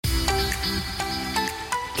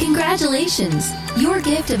Congratulations! Your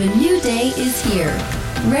gift of a new day is here.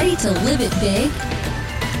 Ready to live it big?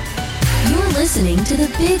 You're listening to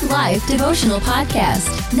the Big Life Devotional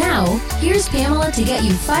Podcast. Now, here's Pamela to get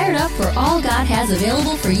you fired up for all God has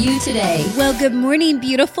available for you today. Well, good morning,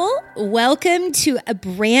 beautiful. Welcome to a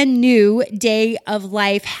brand new day of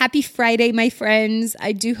life. Happy Friday, my friends.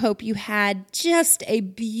 I do hope you had just a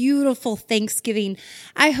beautiful Thanksgiving.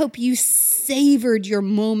 I hope you savored your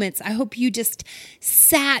moments. I hope you just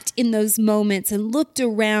sat in those moments and looked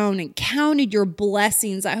around and counted your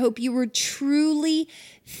blessings. I hope you were truly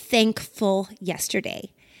thankful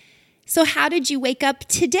yesterday. So how did you wake up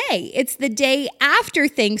today? It's the day after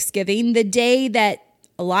Thanksgiving, the day that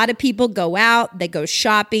a lot of people go out, they go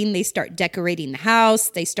shopping, they start decorating the house,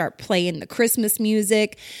 they start playing the Christmas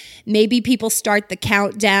music. Maybe people start the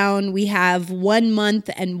countdown. We have 1 month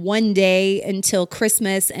and 1 day until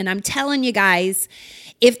Christmas. And I'm telling you guys,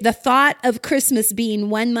 if the thought of Christmas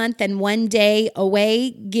being 1 month and 1 day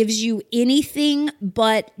away gives you anything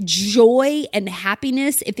but joy and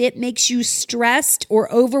happiness, if it makes you stressed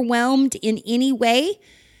or overwhelmed in any way,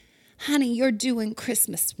 honey, you're doing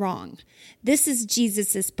Christmas wrong. This is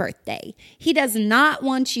Jesus' birthday. He does not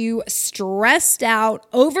want you stressed out,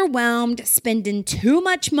 overwhelmed, spending too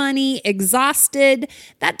much money, exhausted.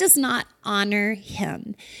 That does not honor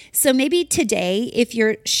him. So maybe today, if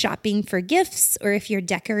you're shopping for gifts or if you're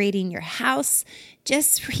decorating your house,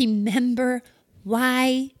 just remember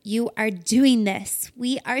why you are doing this.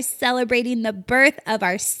 We are celebrating the birth of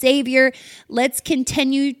our Savior. Let's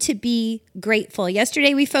continue to be grateful.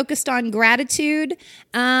 Yesterday we focused on gratitude.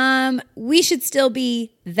 We should still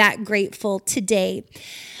be that grateful today.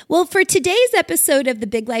 Well, for today's episode of the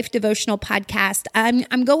Big Life Devotional Podcast,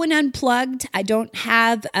 I'm going unplugged. I don't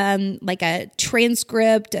have like a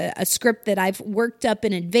transcript, a script that I've worked up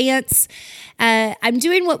in advance. I'm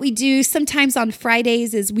doing what we do sometimes on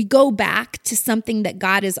Fridays is we go back to something that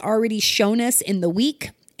God has already shown us in the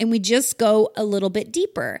week, and we just go a little bit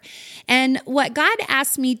deeper. And what God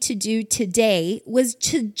asked me to do today was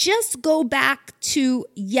to just go back to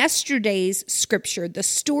yesterday's scripture, the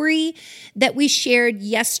story that we shared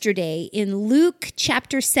yesterday in Luke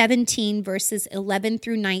chapter 17, verses 11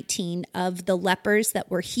 through 19 of the lepers that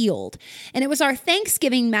were healed. And it was our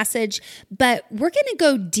Thanksgiving message, but we're going to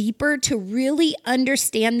go deeper to really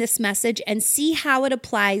understand this message and see how it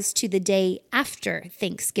applies to the day after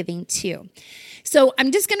Thanksgiving too. So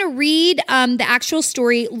I'm just going to read the actual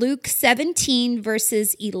story. Luke 17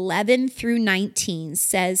 verses 11 through 19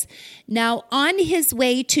 says, "Now on his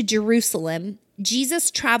way to Jerusalem, Jesus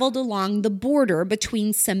traveled along the border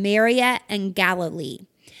between Samaria and Galilee.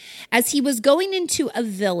 As he was going into a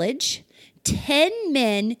village, 10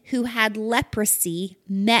 men who had leprosy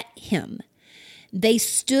met him. They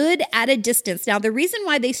stood at a distance." Now, the reason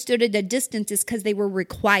why they stood at a distance is because they were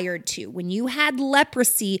required to. When you had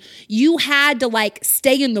leprosy, you had to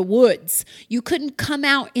stay in the woods. You couldn't come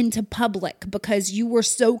out into public because you were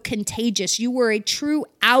so contagious. You were a true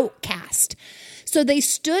outcast. So they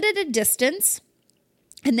stood at a distance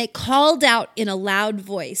and they called out in a loud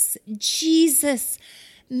voice, "Jesus,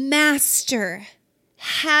 Master,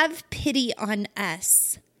 have pity on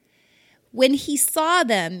us." When he saw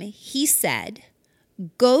them, he said,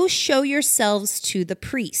 "Go show yourselves to the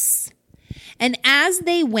priests." And as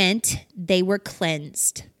they went, they were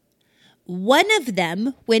cleansed. One of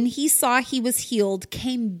them, when he saw he was healed,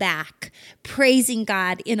 came back, praising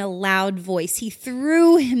God in a loud voice. He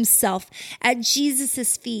threw himself at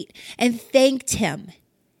Jesus' feet and thanked him.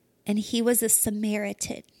 And he was a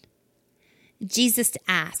Samaritan. Jesus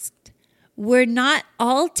asked, "Were not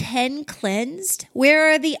all 10 cleansed?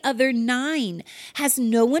 Where are the other 9? Has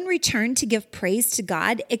no one returned to give praise to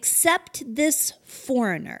God except this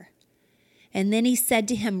foreigner?" And then he said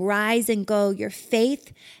to him, "Rise and go. Your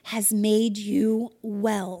faith has made you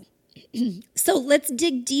well." So let's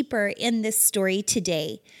dig deeper in this story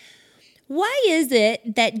today. Why is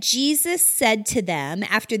it that Jesus said to them,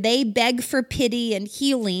 after they beg for pity and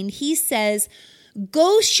healing, he says,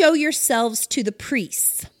 "Go show yourselves to the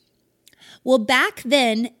priests"? Well, back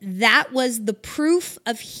then, that was the proof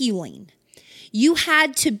of healing. You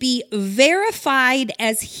had to be verified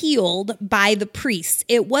as healed by the priests.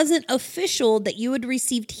 It wasn't official that you had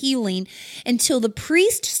received healing until the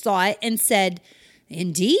priest saw it and said,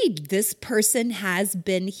 "Indeed, this person has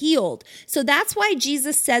been healed." So that's why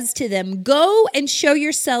Jesus says to them, "Go and show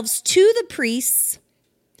yourselves to the priests."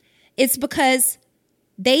 It's because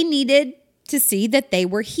they needed to see that they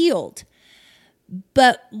were healed.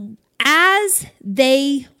 But as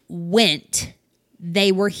they went,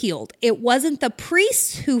 they were healed. It wasn't the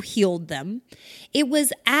priests who healed them. It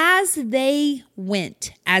was as they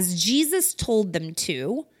went, as Jesus told them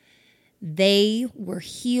to, they were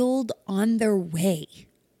healed on their way.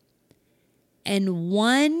 And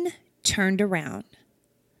one turned around.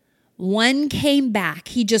 One came back.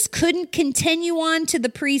 He just couldn't continue on to the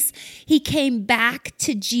priest. He came back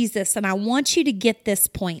to Jesus. And I want you to get this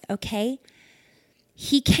point, okay?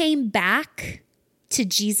 He came back to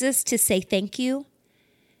Jesus to say thank you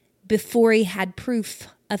before he had proof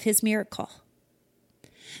of his miracle.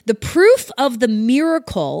 The proof of the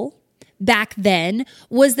miracle back then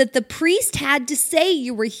was that the priest had to say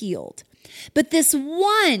you were healed. But this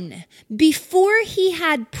one, before he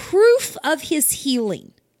had proof of his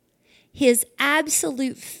healing, his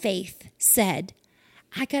absolute faith said,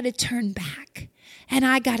 I got to turn back and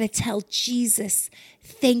I got to tell Jesus,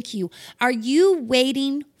 thank you. Are you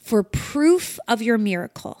waiting for proof of your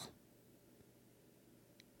miracle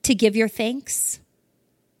to give your thanks?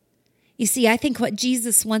 You see, I think what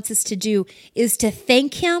Jesus wants us to do is to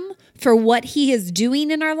thank him for what he is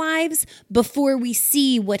doing in our lives before we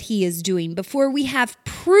see what he is doing, before we have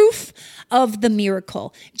proof of the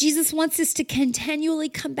miracle. Jesus wants us to continually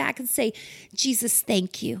come back and say, Jesus,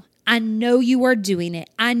 thank you. I know you are doing it.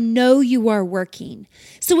 I know you are working.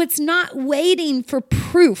 So it's not waiting for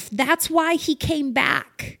proof. That's why he came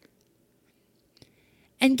back.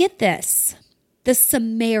 And get this, the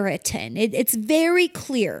Samaritan, it's very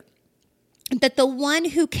clear that the one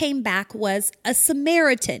who came back was a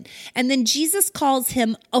Samaritan. And then Jesus calls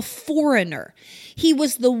him a foreigner. He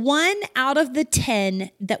was the one out of the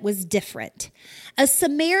 10 that was different. A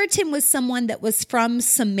Samaritan was someone that was from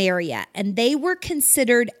Samaria, and they were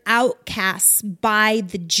considered outcasts by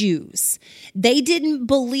the Jews. They didn't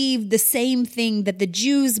believe the same thing that the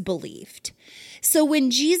Jews believed. So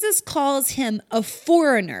when Jesus calls him a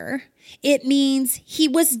foreigner, it means he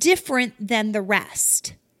was different than the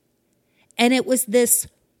rest. And it was this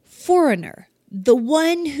foreigner, the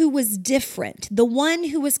one who was different, the one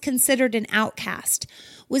who was considered an outcast,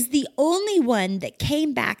 was the only one that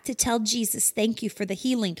came back to tell Jesus, thank you for the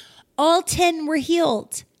healing. All 10 were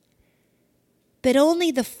healed, but only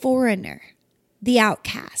the foreigner, the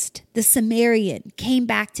outcast, the Samaritan, came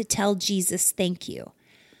back to tell Jesus, thank you.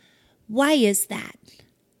 Why is that?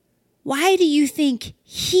 Why do you think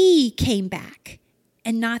he came back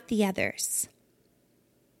and not the others?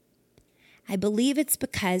 I believe it's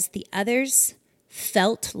because the others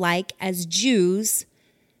felt like, as Jews,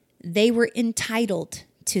 they were entitled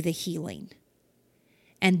to the healing.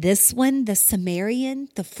 And this one, the Samaritan,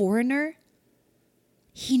 the foreigner,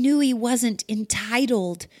 he knew he wasn't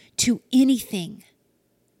entitled to anything.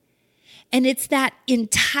 And it's that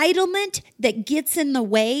entitlement that gets in the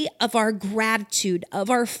way of our gratitude, of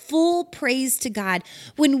our full praise to God.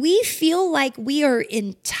 When we feel like we are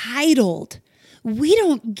entitled, we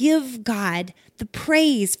don't give God the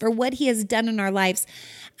praise for what he has done in our lives.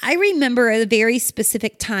 I remember a very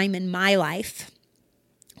specific time in my life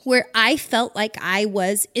where I felt like I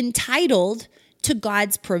was entitled to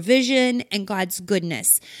God's provision and God's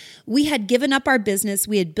goodness. We had given up our business.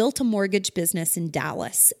 We had built a mortgage business in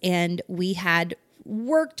Dallas, and we had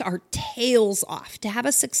worked our tails off to have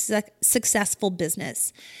a successful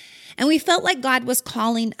business. And we felt like God was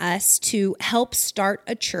calling us to help start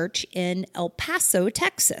a church in El Paso,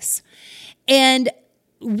 Texas. And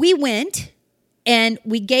we went and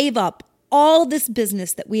we gave up all this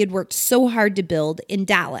business that we had worked so hard to build in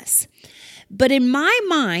Dallas. But in my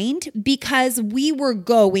mind, because we were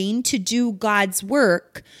going to do God's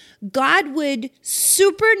work, God would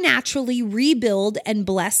supernaturally rebuild and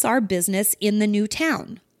bless our business in the new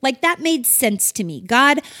town. Like, that made sense to me.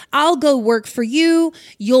 God, I'll go work for you.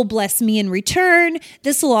 You'll bless me in return.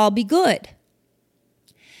 This will all be good.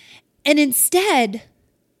 And instead,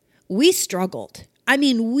 we struggled. I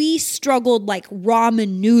mean, we struggled like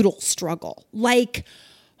ramen noodle struggle, like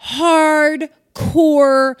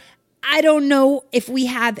hardcore. I don't know if we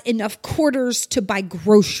have enough quarters to buy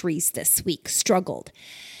groceries this week, struggled.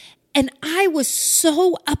 And I was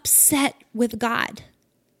so upset with God.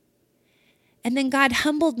 And then God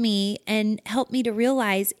humbled me and helped me to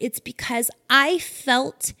realize it's because I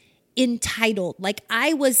felt entitled, like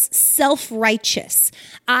I was self-righteous.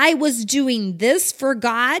 I was doing this for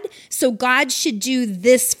God, so God should do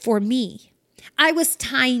this for me. I was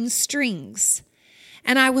tying strings,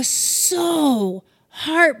 and I was so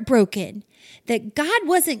heartbroken that God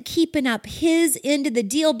wasn't keeping up his end of the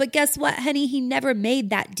deal. But guess what, honey? He never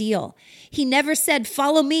made that deal. He never said,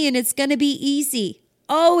 follow me and it's going to be easy.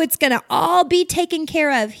 Oh, it's going to all be taken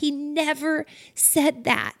care of. He never said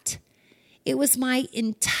that. It was my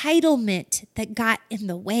entitlement that got in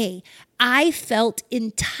the way. I felt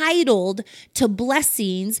entitled to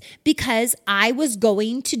blessings because I was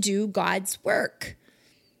going to do God's work.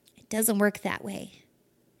 It doesn't work that way.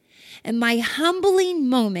 And my humbling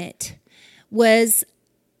moment was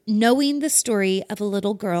knowing the story of a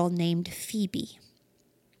little girl named Phoebe.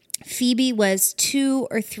 Phoebe was 2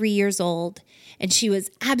 or 3 years old, and she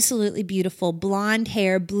was absolutely beautiful, blonde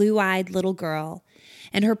hair, blue-eyed little girl.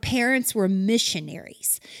 And her parents were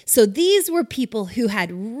missionaries. So these were people who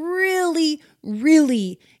had really,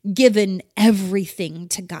 really given everything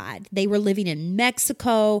to God. They were living in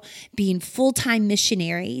Mexico, being full-time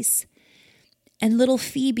missionaries. And little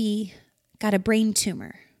Phoebe got a brain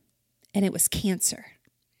tumor, and it was cancer.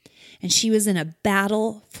 And she was in a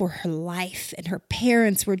battle for her life, and her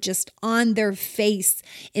parents were just on their face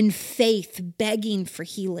in faith, begging for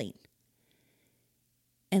healing.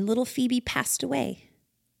 And little Phoebe passed away.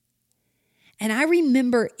 And I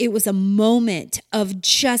remember it was a moment of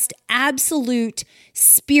just absolute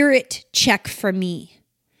spirit check for me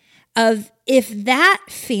of if that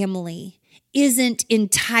family isn't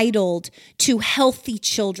entitled to healthy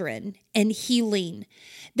children and healing,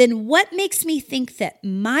 then what makes me think that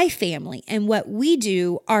my family and what we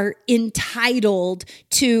do are entitled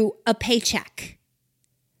to a paycheck?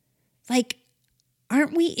 Like,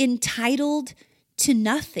 aren't we entitled to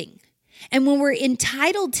nothing? And when we're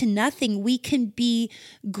entitled to nothing, we can be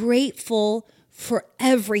grateful for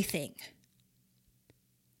everything.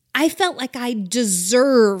 I felt like I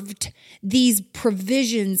deserved these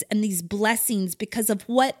provisions and these blessings because of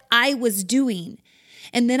what I was doing.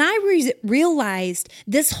 And then I realized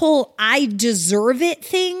this whole I deserve it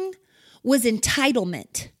thing was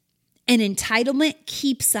entitlement. And entitlement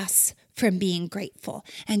keeps us from being grateful.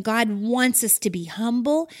 And God wants us to be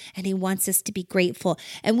humble, and He wants us to be grateful.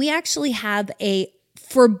 And we actually have a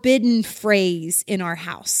forbidden phrase in our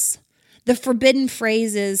house. The forbidden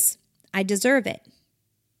phrase is, I deserve it.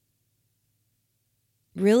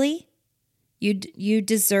 Really? You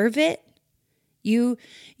deserve it? You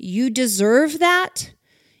deserve that?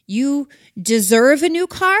 You deserve a new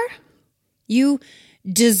car? You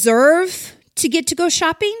deserve to get to go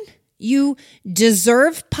shopping? You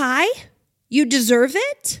deserve pie? You deserve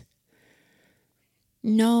it?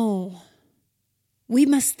 No. We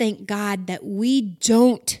must thank God that we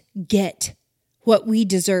don't get what we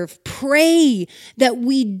deserve. Pray that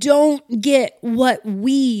we don't get what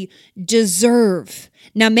we deserve.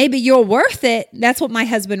 Now, maybe you're worth it. That's what my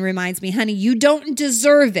husband reminds me. Honey, you don't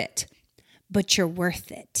deserve it, but you're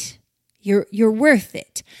worth it. You're worth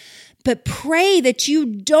it. But pray that you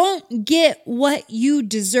don't get what you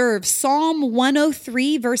deserve. Psalm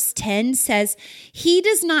 103 verse 10 says, He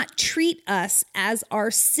does not treat us as our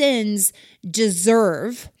sins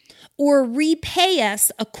deserve or repay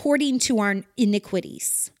us according to our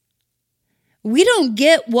iniquities. We don't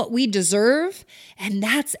get what we deserve, and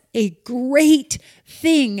that's a great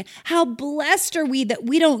thing. How blessed are we that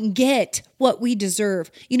we don't get what we deserve?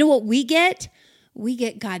 You know what we get? We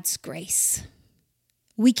get God's grace.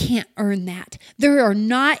 We can't earn that. There are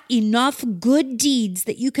not enough good deeds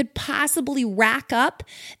that you could possibly rack up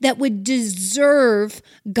that would deserve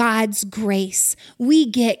God's grace. We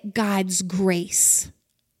get God's grace.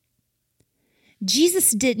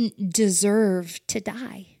 Jesus didn't deserve to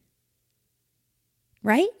die,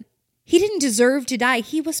 right? He didn't deserve to die.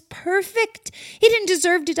 He was perfect. He didn't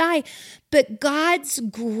deserve to die. But God's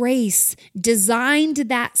grace designed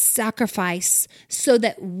that sacrifice so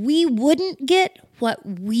that we wouldn't get what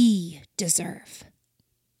we deserve.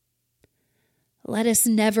 Let us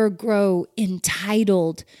never grow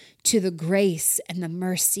entitled to the grace and the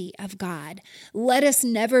mercy of God. Let us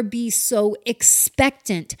never be so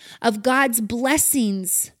expectant of God's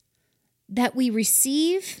blessings that we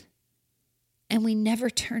receive and we never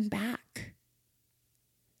turn back.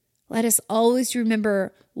 Let us always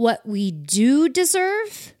remember what we do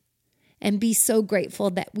deserve and be so grateful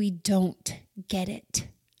that we don't get it.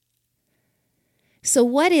 So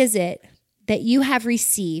what is it that you have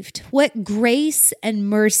received? What grace and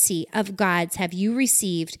mercy of God's have you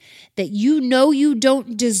received that you know you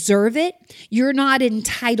don't deserve it? You're not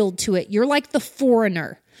entitled to it. You're like the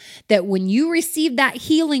foreigner that when you receive that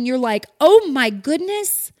healing, you're like, oh my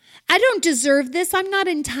goodness, I don't deserve this. I'm not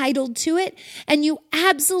entitled to it. And you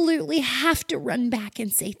absolutely have to run back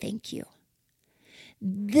and say thank you.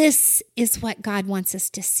 This is what God wants us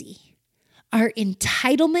to see. Our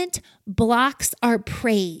entitlement blocks our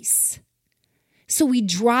praise. So we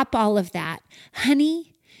drop all of that.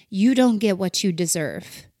 Honey, you don't get what you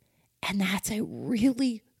deserve. And that's a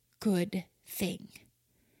really good thing.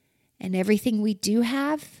 And everything we do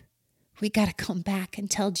have, we got to come back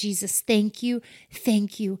and tell Jesus, thank you,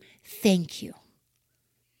 thank you, thank you.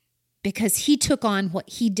 Because He took on what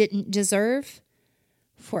He didn't deserve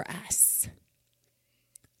for us.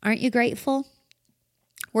 Aren't you grateful?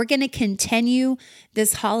 We're going to continue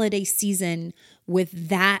this holiday season with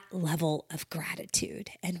that level of gratitude.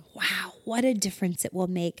 And wow, what a difference it will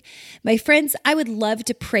make. My friends, I would love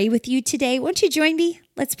to pray with you today. Won't you join me?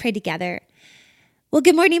 Let's pray together. Well,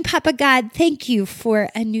 good morning, Papa God. Thank you for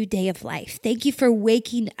a new day of life. Thank you for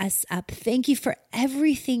waking us up. Thank you for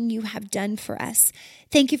everything you have done for us.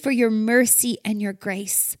 Thank you for your mercy and your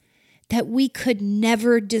grace that we could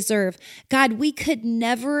never deserve. God, we could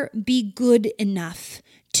never be good enough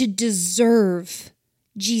to deserve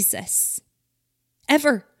Jesus.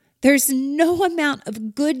 Ever. There's no amount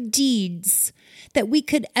of good deeds that we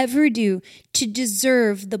could ever do to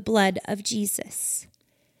deserve the blood of Jesus.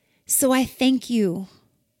 So I thank you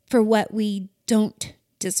for what we don't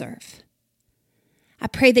deserve. I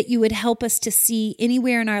pray that you would help us to see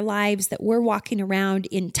anywhere in our lives that we're walking around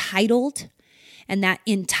entitled, and that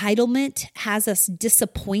entitlement has us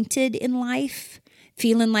disappointed in life,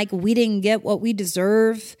 feeling like we didn't get what we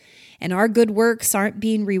deserve and our good works aren't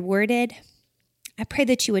being rewarded. I pray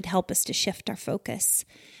that you would help us to shift our focus,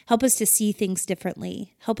 help us to see things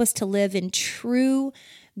differently, help us to live in true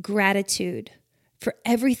gratitude for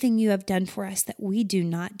everything you have done for us that we do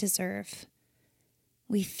not deserve.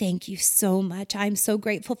 We thank you so much. I'm so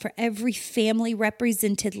grateful for every family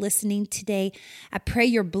represented listening today. I pray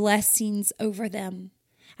your blessings over them.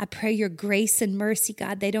 I pray your grace and mercy,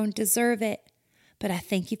 God. They don't deserve it, but I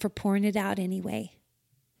thank you for pouring it out anyway.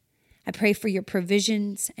 I pray for your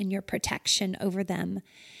provisions and your protection over them.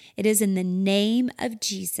 It is in the name of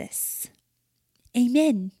Jesus.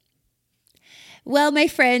 Amen. Well, my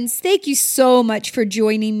friends, thank you so much for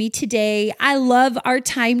joining me today. I love our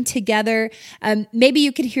time together. Maybe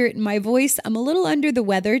you can hear it in my voice. I'm a little under the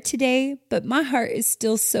weather today, but my heart is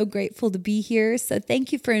still so grateful to be here. So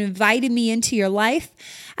thank you for inviting me into your life.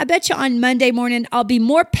 I bet you on Monday morning, I'll be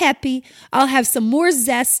more peppy. I'll have some more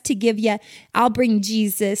zest to give you. I'll bring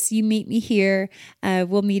Jesus. You meet me here.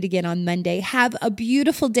 We'll meet again on Monday. Have a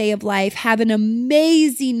beautiful day of life. Have an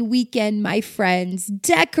amazing weekend, my friends.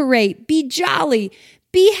 Decorate. Be jolly.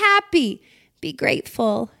 Be happy. Be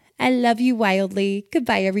grateful. I love you wildly.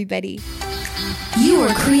 Goodbye, everybody. You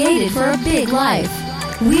were created for a big life.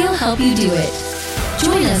 We'll help you do it.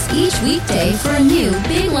 Join us each weekday for a new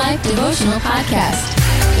Big Life devotional podcast.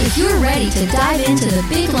 If you're ready to dive into the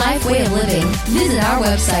Big Life way of living, visit our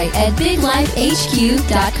website at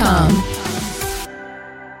biglifehq.com.